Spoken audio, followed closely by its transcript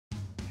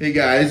Hey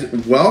guys,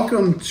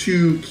 welcome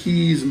to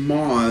Keys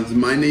Moths.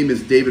 My name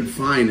is David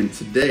Fine, and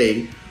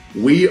today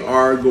we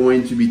are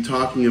going to be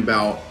talking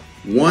about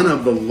one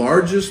of the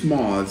largest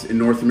moths in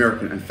North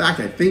America. In fact,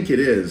 I think it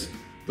is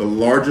the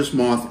largest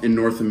moth in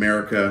North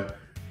America.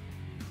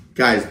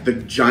 Guys, the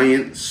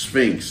giant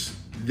sphinx.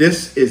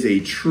 This is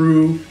a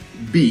true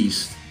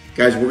beast.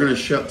 Guys, we're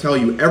gonna tell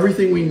you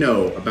everything we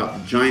know about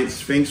the giant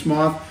sphinx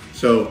moth.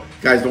 So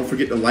guys, don't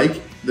forget to like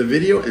the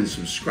video and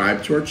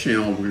subscribe to our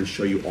channel. We're gonna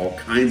show you all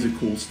kinds of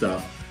cool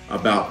stuff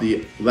about the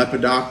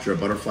Lepidoptera,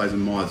 butterflies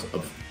and moths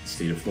of the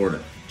state of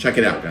Florida. Check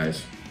it out,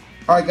 guys.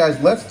 All right, guys,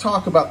 let's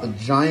talk about the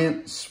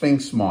giant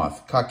sphinx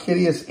moth,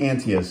 Cocytius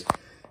antaeus.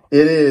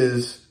 It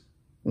is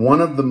one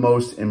of the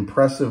most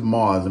impressive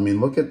moths. I mean,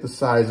 look at the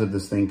size of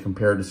this thing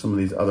compared to some of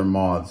these other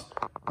moths.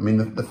 I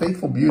mean, the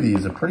faithful beauty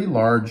is a pretty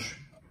large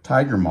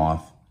tiger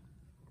moth,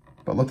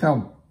 but look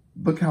how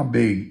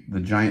big the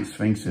giant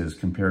sphinx is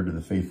compared to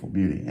the faithful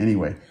beauty.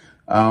 Anyway,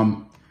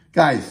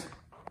 guys,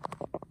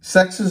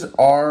 sexes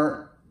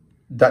are,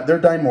 they're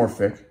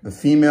dimorphic. The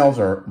females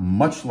are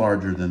much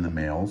larger than the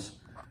males.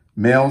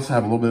 Males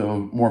have a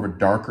little bit more of a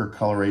darker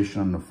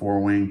coloration on the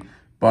forewing,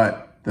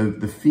 but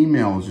the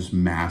female is just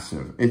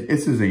massive.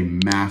 This is a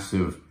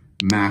massive,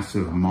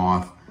 massive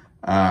moth.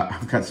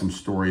 I've got some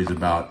stories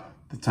about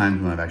the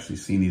times when I've actually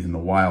seen these in the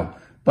wild,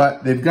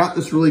 but they've got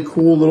this really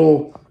cool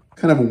little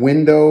kind of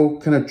window,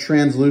 kind of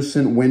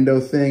translucent window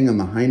thing on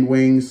the hind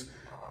wings.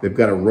 They've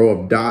got a row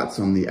of dots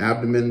on the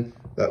abdomen.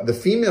 The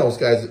females,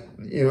 guys,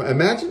 you know,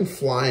 imagine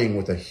flying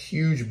with a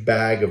huge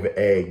bag of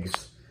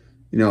eggs.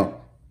 You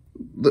know,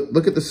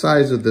 look at the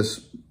size of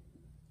this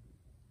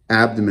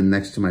abdomen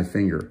next to my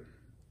finger.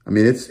 I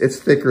mean, it's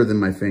thicker than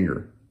my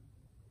finger.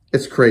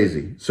 It's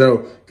crazy.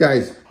 So,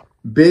 guys,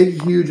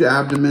 big, huge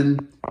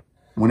abdomen.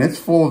 When it's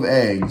full of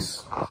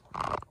eggs,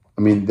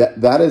 I mean,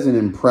 that is an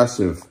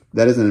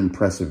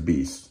impressive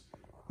beast,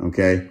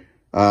 okay?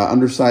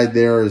 Underside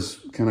there is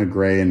kind of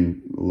gray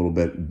and a little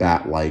bit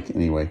bat-like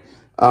anyway.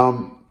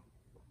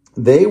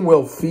 They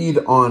will feed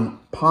on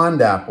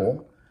pond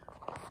apple,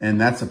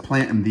 and that's a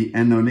plant in the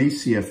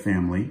Antaeus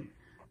family.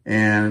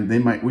 And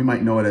we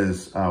might know it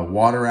as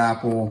water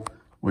apple,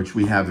 which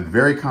we have a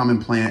very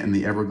common plant in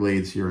the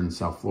Everglades here in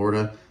South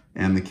Florida.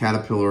 And the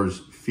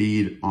caterpillars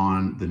feed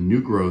on the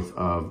new growth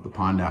of the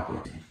pond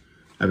apple.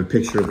 I have a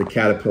picture of the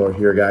caterpillar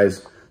here,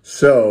 guys.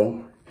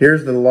 So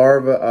here's the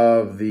larva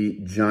of the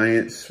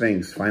giant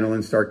sphinx, final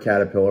instar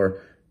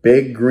caterpillar.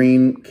 Big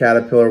green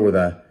caterpillar with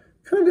a,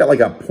 kind of got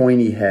like a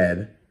pointy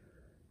head.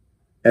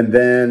 And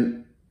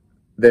then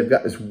they've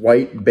got this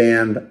white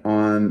band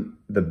on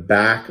the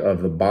back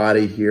of the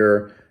body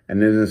here.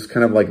 And then this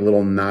kind of like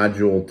little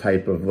nodule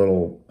type of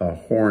little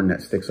horn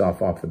that sticks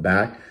off the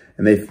back.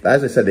 And they,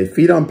 as I said, they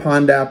feed on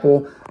pond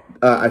apple.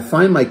 I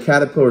find my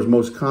caterpillars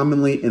most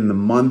commonly in the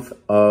month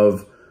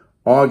of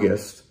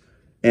August,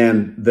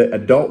 and the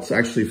adults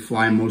actually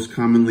fly most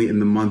commonly in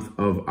the month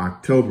of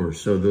October.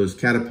 So those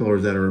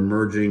caterpillars that are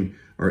emerging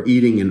or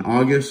eating in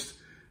August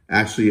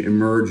actually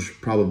emerge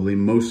probably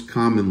most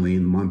commonly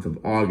in the month of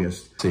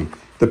August. See,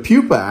 the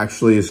pupa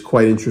actually is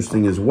quite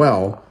interesting as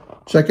well.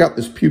 Check out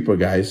this pupa,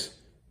 guys.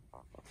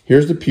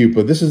 Here's the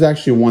pupa. This is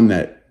actually one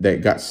that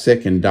got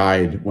sick and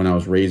died when I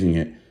was raising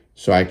it.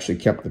 So I actually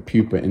kept the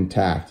pupa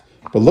intact.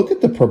 But look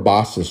at the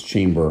proboscis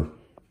chamber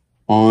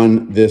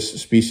on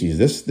this species.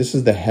 This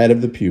is the head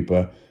of the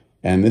pupa,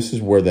 and this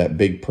is where that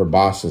big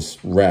proboscis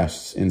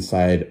rests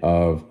inside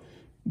of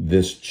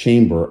this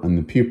chamber on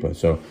the pupa.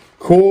 So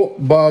cool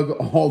bug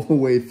all the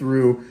way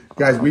through.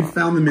 Guys, we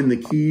found them in the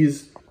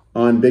Keys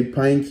on Big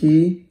Pine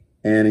Key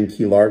and in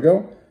Key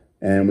Largo,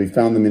 and we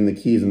found them in the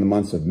Keys in the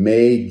months of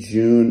May,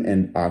 June,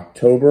 and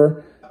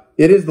October.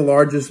 It is the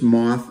largest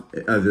moth,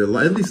 at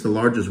least the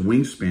largest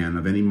wingspan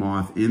of any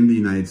moth in the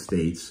United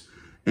States.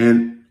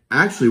 And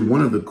actually,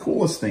 one of the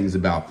coolest things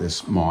about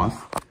this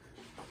moth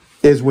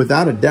is,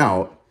 without a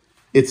doubt,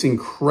 its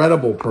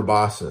incredible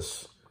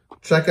proboscis.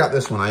 Check out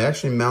this one. I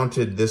actually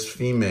mounted this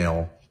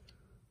female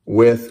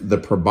with the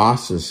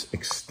proboscis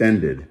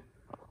extended.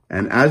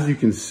 And as you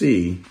can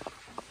see,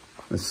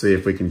 let's see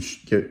if we can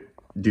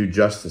do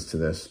justice to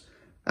this.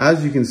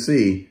 As you can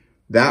see,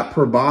 that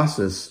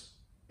proboscis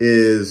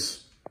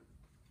is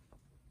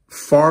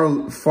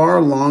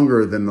far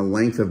longer than the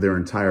length of their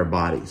entire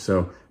body.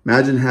 So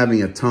imagine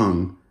having a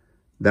tongue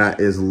that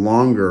is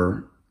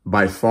longer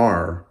by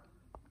far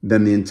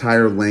than the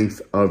entire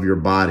length of your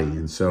body.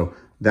 And so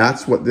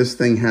that's what this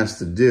thing has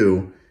to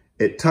do.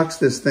 It tucks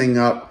this thing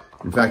up.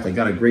 In fact, I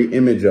got a great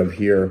image of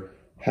here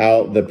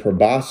how the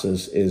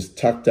proboscis is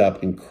tucked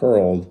up and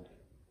curled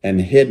and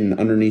hidden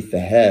underneath the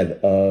head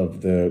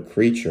of the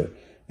creature.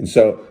 And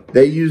so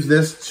they use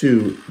this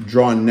to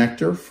draw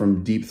nectar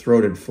from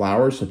deep-throated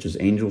flowers, such as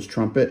angel's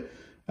trumpet.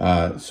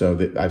 I've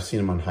seen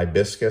them on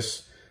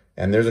hibiscus.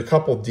 And there's a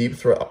couple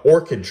deep-throat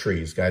orchid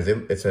trees, guys.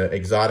 It's an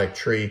exotic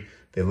tree.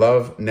 They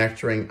love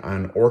nectaring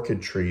on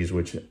orchid trees,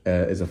 which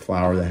is a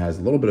flower that has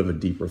a little bit of a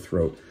deeper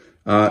throat.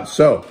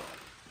 So,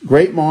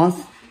 great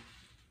moth.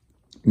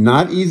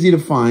 Not easy to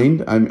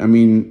find. I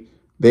mean,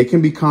 They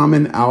can be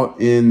common out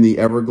in the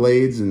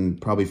Everglades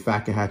and probably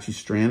Fakahatchee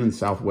Strand in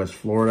Southwest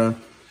Florida.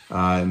 In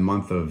the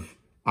month of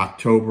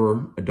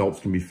October,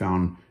 adults can be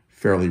found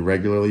fairly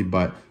regularly.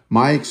 But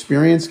my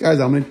experience, guys,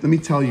 let me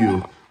tell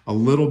you a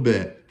little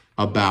bit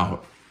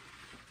about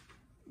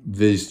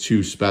these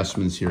two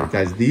specimens here.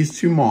 Guys, these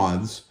two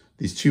moths,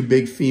 these two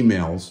big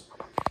females,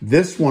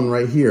 this one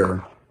right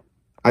here,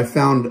 I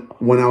found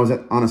when I was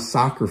on a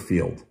soccer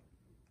field.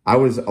 I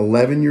was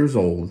 11 years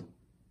old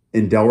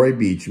in Delray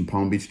Beach in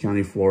Palm Beach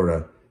County,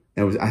 Florida.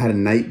 And I had a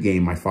night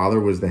game. My father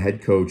was the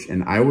head coach,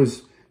 and I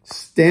was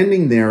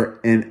standing there.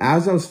 And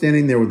as I was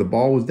standing there where the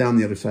ball was down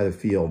the other side of the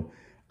field,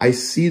 I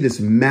see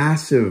this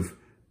massive,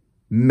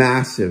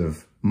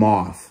 massive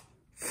moth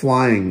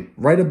flying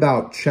right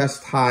about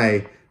chest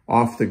high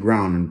off the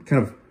ground and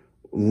kind of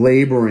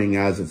laboring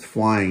as it's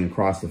flying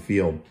across the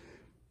field.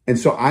 And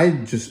so I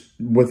just,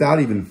 without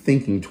even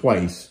thinking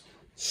twice,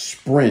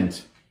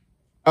 sprint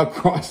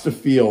across the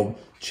field,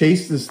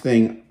 chase this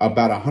thing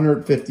about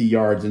 150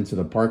 yards into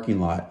the parking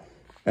lot,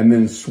 and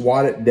then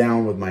swat it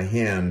down with my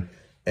hand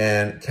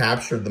and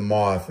captured the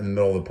moth in the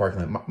middle of the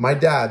parking lot. My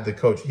dad, the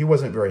coach, he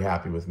wasn't very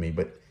happy with me,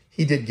 but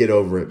he did get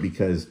over it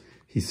because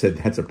he said,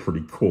 that's a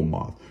pretty cool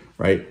moth,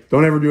 right?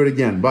 Don't ever do it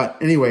again. But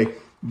anyway,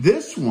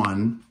 this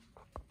one,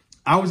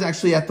 I was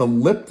actually at the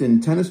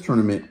Lipton tennis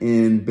tournament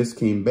in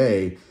Biscayne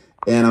Bay,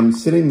 and I'm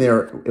sitting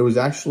there. It was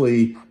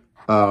actually,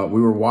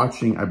 we were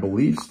watching, I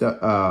believe,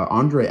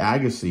 Andre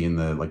Agassi in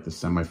the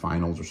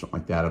semifinals or something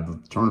like that of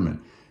the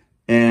tournament.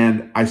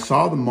 And I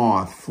saw the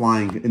moth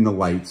flying in the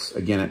lights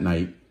again at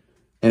night.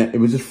 And it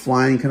was just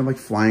flying, kind of like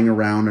flying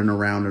around and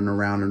around and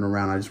around and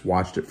around. I just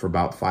watched it for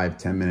about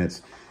 5-10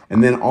 minutes.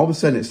 And then all of a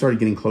sudden it started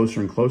getting closer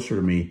and closer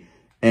to me.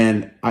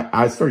 And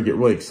I started to get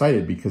really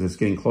excited because it's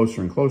getting closer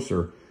and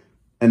closer.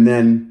 And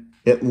then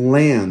it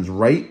lands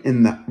right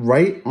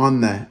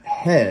on the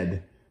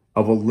head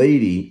of a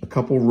lady a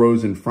couple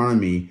rows in front of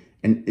me.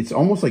 And it's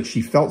almost like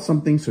she felt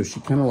something. So she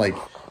kind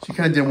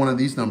of did one of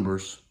these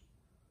numbers.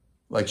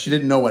 Like she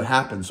didn't know what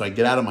happened. So I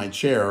get out of my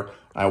chair.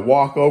 I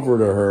walk over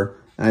to her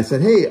and I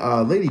said, hey,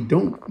 lady,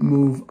 don't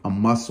move a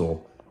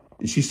muscle.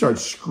 And she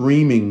starts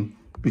screaming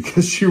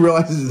because she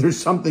realizes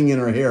there's something in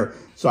her hair.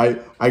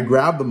 So I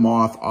grabbed the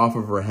moth off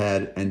of her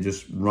head and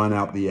just run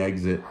out the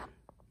exit.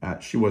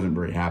 She wasn't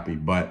very happy,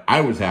 but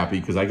I was happy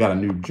because I got a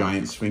new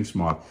giant sphinx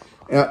moth.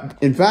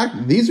 In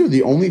fact, these are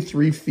the only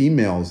 3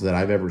 females that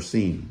I've ever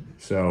seen.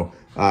 So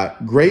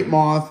great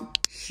moth,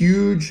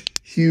 huge,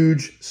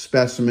 huge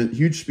specimen,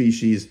 huge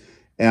species.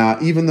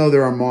 Even though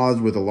there are moths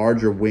with a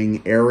larger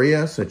wing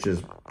area, such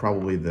as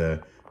probably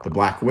the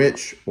black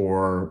witch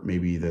or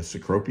maybe the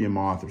cecropia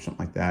moth or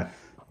something like that,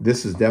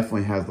 this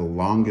definitely has the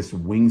longest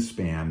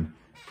wingspan,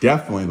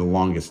 definitely the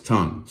longest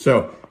tongue.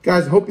 So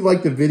guys, I hope you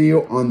liked the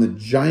video on the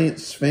giant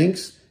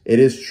sphinx. It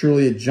is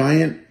truly a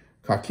giant,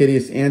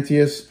 Cocytius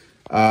antaeus.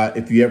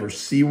 If you ever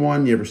see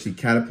one, you ever see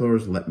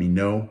caterpillars, let me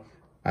know.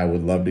 I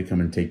would love to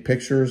come and take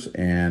pictures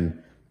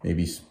and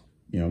maybe,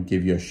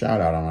 give you a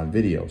shout out on a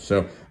video.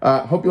 So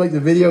hope you liked the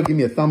video. Give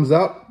me a thumbs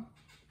up.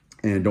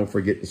 And don't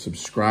forget to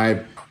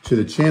subscribe to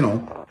the channel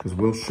because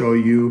we'll show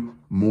you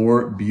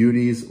more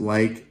beauties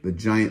like the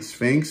giant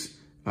sphinx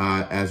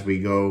as we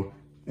go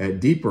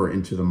deeper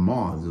into the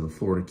moths of the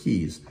Florida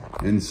Keys.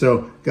 And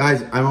so,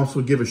 guys, I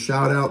also give a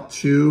shout out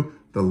to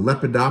the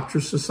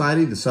Lepidopterist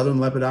Society, the Southern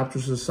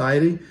Lepidopterist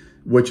Society,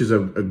 which is a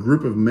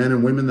group of men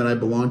and women that I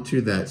belong to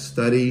that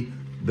study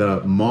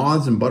the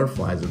moths and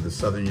butterflies of the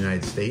southern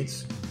United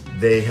States.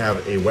 They have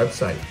a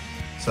website,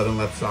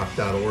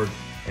 southernlepsoc.org.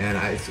 And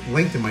it's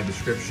linked in my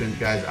description.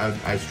 Guys,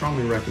 I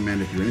strongly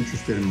recommend if you're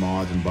interested in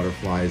moths and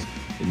butterflies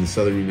in the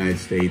southern United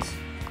States,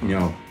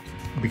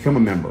 become a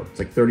member. It's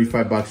like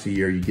 35 bucks a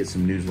year. You get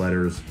some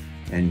newsletters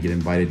and get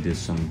invited to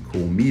some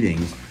cool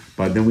meetings.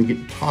 But then we get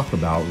to talk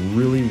about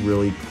really,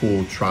 really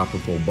cool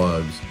tropical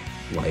bugs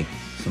like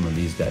some of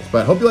these guys.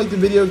 But I hope you liked the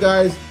video,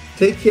 guys.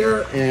 Take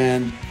care,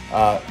 and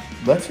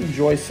let's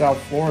enjoy South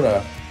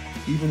Florida,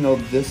 even though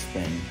this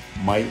thing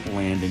might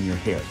land in your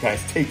hair.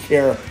 Guys, take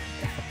care.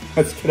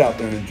 Let's get out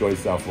there and enjoy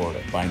South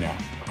Florida. Bye now.